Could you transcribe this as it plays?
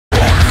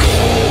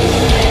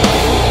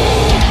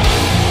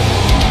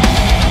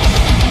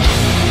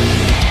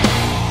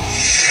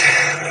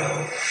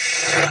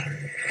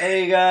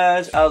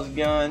guys, how's it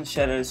going?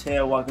 Shadows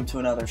here, welcome to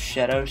another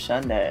Shadow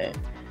Sunday.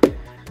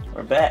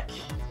 We're back.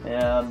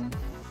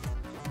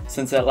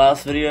 Since that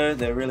last video,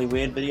 the really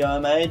weird video I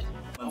made.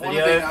 I want to be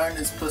known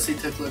as Pussy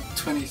Tickler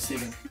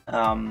 27.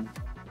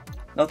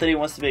 Not that he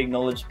wants to be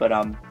acknowledged, but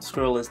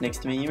Squirrel is next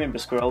to me. You remember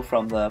Squirrel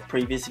from the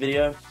previous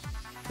video?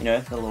 You know,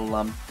 the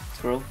little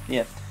squirrel?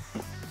 Yeah.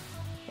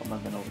 Got my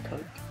vanilla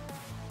Coke.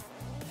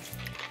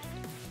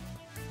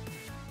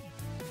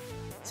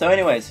 So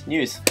anyways,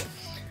 news.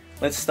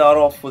 Let's start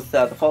off with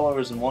the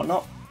followers and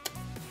whatnot.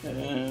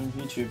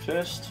 YouTube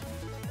first.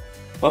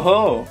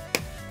 Whoa!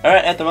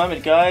 Alright, at the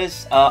moment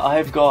guys,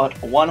 I've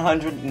got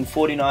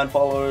 149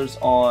 followers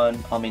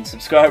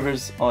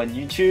subscribers on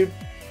YouTube.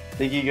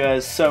 Thank you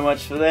guys so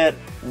much for that.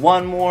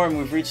 One more and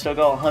we've reached our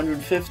goal,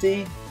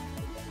 150.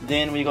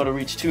 Then we got to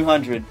reach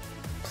 200.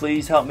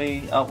 Please help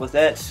me out with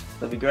that.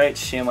 That'd be great.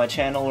 Share my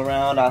channel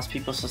around, ask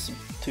people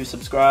to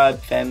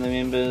subscribe, family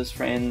members,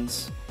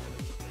 friends,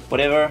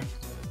 whatever.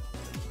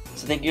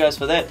 So thank you guys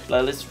for that.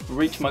 Let's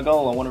reach my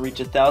goal. I want to reach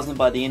 1,000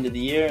 by the end of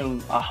the year,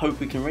 and I hope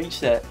we can reach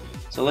that.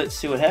 So let's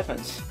see what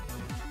happens.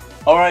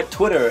 Alright,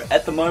 Twitter.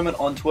 At the moment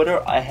on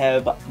Twitter I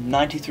have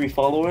 93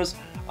 followers.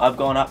 I've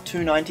gone up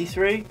to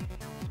 93.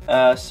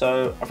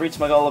 So I've reached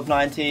my goal of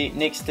 90.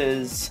 Next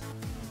is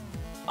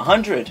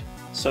 100.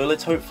 So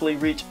let's hopefully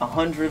reach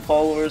 100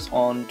 followers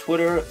on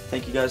Twitter.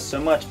 Thank you guys so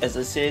much. As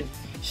I said,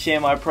 share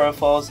my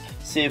profiles,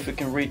 see if we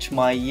can reach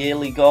my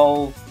yearly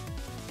goal,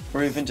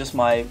 or even just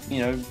my,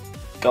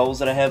 goals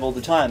that I have all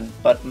the time.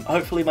 But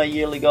hopefully my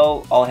yearly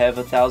goal, I'll have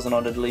 1,000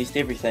 on at least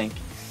everything,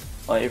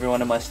 or every one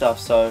of my stuff.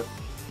 So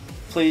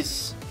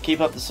please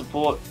keep up the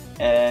support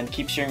and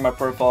keep sharing my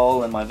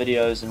profile and my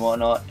videos and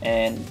whatnot,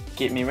 and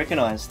get me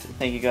recognized.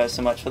 Thank you guys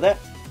so much for that.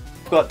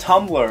 I've got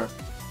Tumblr.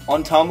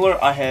 On Tumblr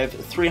I have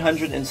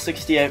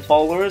 368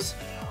 followers.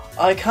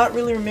 I can't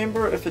really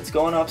remember if it's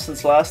gone up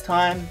since last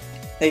time.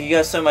 Thank you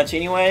guys so much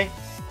anyway.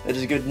 It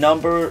is a good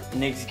number.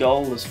 Next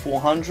goal is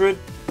 400.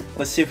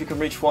 Let's see if we can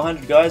reach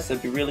 400 guys.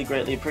 That'd be really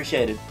greatly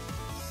appreciated.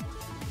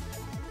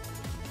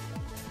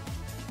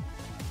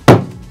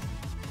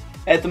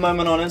 At the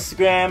moment on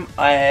Instagram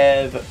I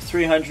have At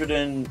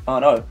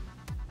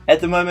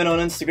the moment on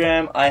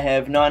Instagram I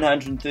have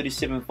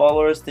 937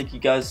 followers. Thank you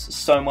guys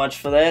so much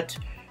for that.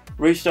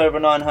 Reached over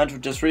 900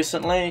 just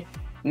recently.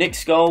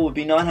 Next goal would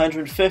be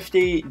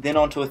 950, then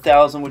on to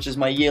 1,000, which is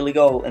my yearly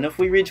goal. And if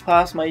we reach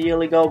past my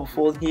yearly goal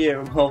before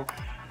here, well,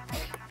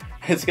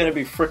 it's going to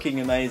be freaking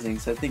amazing.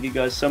 So thank you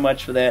guys so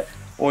much for that,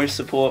 all your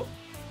support.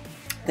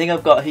 I think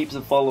I've got heaps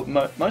of followers.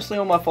 Mostly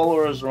all my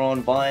followers are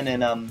on Vine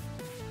and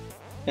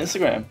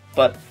Instagram.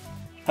 But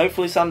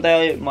hopefully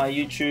someday my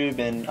YouTube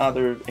and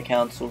other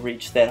accounts will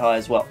reach that high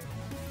as well.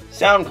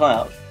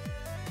 SoundCloud.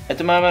 At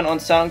the moment on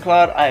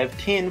SoundCloud I have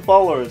 10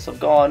 followers.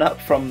 I've gone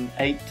up from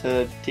 8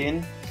 to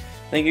 10.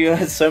 Thank you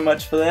guys so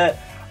much for that.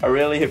 I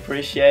really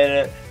appreciate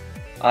it.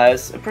 I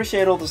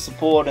appreciate all the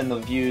support and the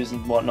views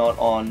and whatnot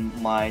on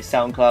my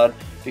SoundCloud,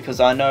 because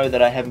I know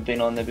that I haven't been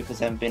on there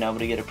because I haven't been able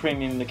to get a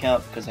premium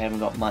account because I haven't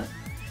got money.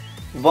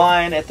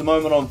 Vine. At the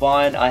moment on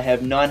Vine I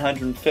have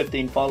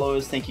 915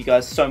 followers. Thank you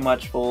guys so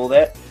much for all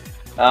that.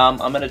 I'm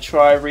going to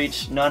try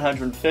reach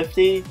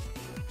 950.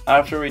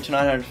 After I reach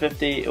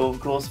 950, it will of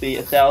course be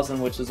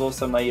 1,000, which is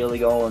also my yearly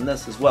goal in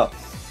this as well.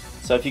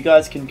 So if you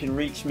guys can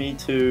reach me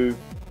to,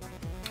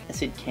 I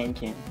said can.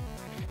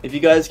 If you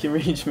guys can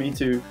reach me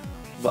to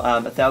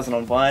 1,000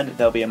 on Vine,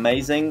 that'll be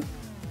amazing.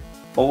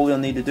 All we'll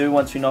need to do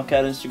once we knock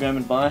out Instagram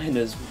and Vine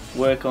is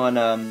work on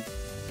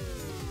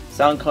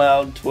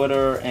SoundCloud,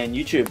 Twitter, and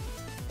YouTube.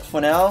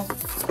 For now,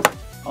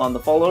 on the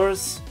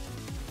followers,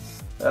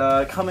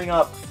 coming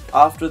up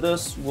after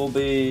this will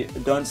be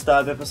Don't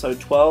Starve episode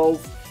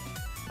 12.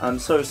 I'm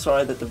so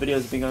sorry that the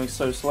videos have been going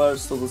so slow.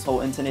 Still this whole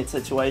internet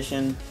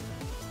situation.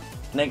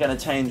 And they're going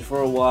to change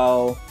for a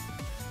while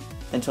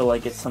until I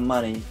get some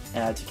money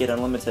to get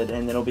unlimited,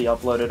 and then it'll be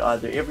uploaded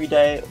either every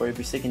day or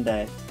every second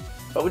day.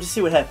 But we'll just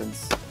see what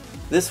happens.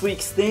 This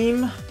week's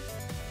theme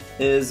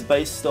is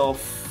based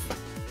off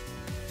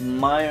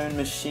My Own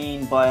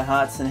Machine by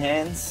Hearts and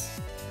Hands.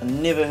 I've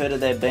never heard of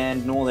that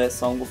band nor that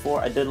song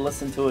before. I did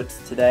listen to it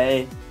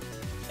today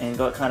and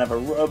got kind of a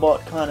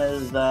robot kind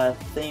of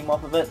theme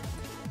off of it.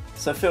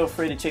 So feel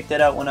free to check that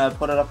out when I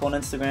put it up on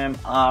Instagram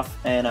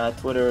and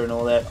Twitter and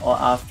all that, or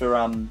after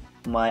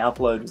my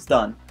upload is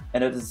done.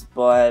 And it is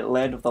by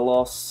Land of the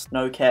Lost,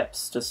 no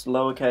caps, just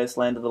lowercase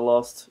Land of the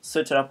Lost.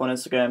 Search it up on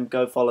Instagram,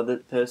 go follow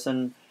that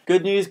person.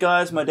 Good news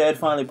guys, my dad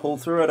finally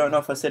pulled through. I don't know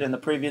if I said it in the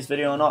previous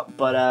video or not,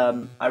 but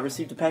I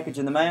received a package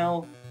in the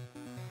mail.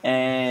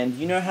 And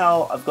you know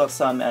how I've got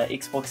some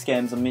Xbox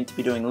games I'm meant to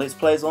be doing Let's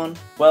Plays on?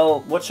 Well,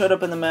 what showed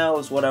up in the mail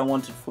is what I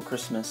wanted for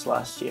Christmas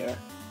last year.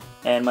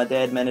 And my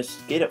dad managed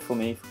to get it for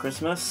me for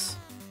Christmas.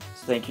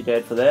 So thank you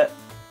Dad for that.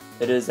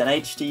 It is an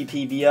HD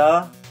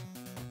PVR.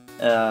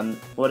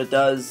 What it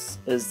does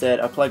is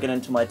that I plug it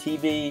into my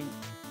TV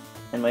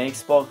and my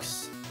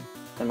Xbox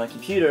and my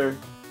computer,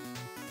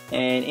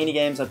 and any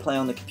games I play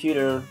on the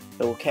computer,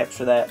 it will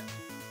capture that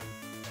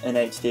in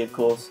HD of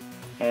course.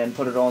 and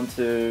put it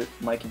onto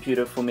my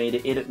computer for me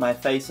to edit my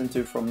face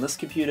into from this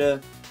computer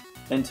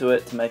into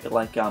it to make it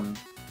like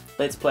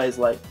Let's Plays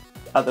like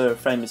other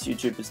famous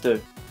YouTubers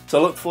do. So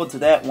I look forward to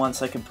that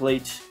once I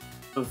complete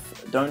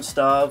with Don't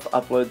Starve,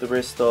 upload the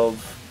rest of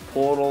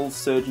Portal,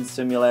 Surgeon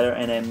Simulator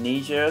and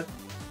Amnesia.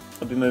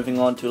 I'll be moving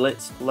on to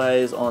Let's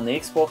Plays on the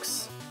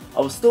Xbox. I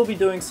will still be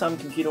doing some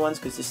computer ones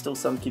because there's still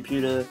some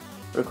computer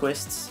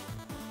requests,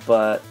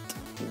 but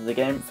the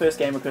first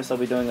game request I'll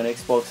be doing on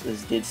Xbox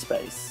is Dead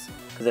Space,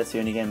 because that's the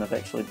only game I've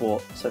actually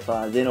bought so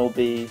far. Then it'll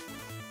be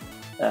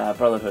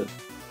Brotherhood.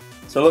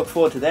 So look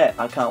forward to that,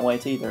 I can't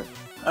wait either.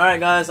 Alright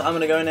guys, I'm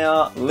gonna go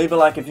now. Leave a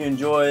like if you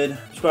enjoyed,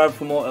 subscribe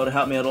for more, it'll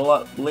help me out a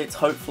lot. Let's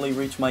hopefully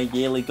reach my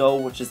yearly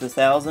goal, which is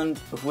 1,000.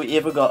 If we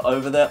ever got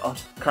over that, I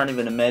can't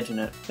even imagine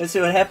it. Let's see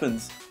what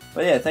happens.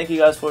 But yeah, thank you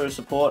guys for your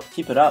support.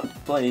 Keep it up,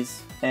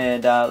 please.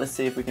 And let's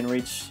see if we can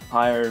reach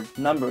higher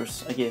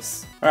numbers, I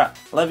guess. Alright,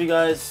 love you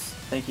guys,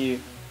 thank you,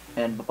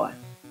 and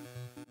bye-bye.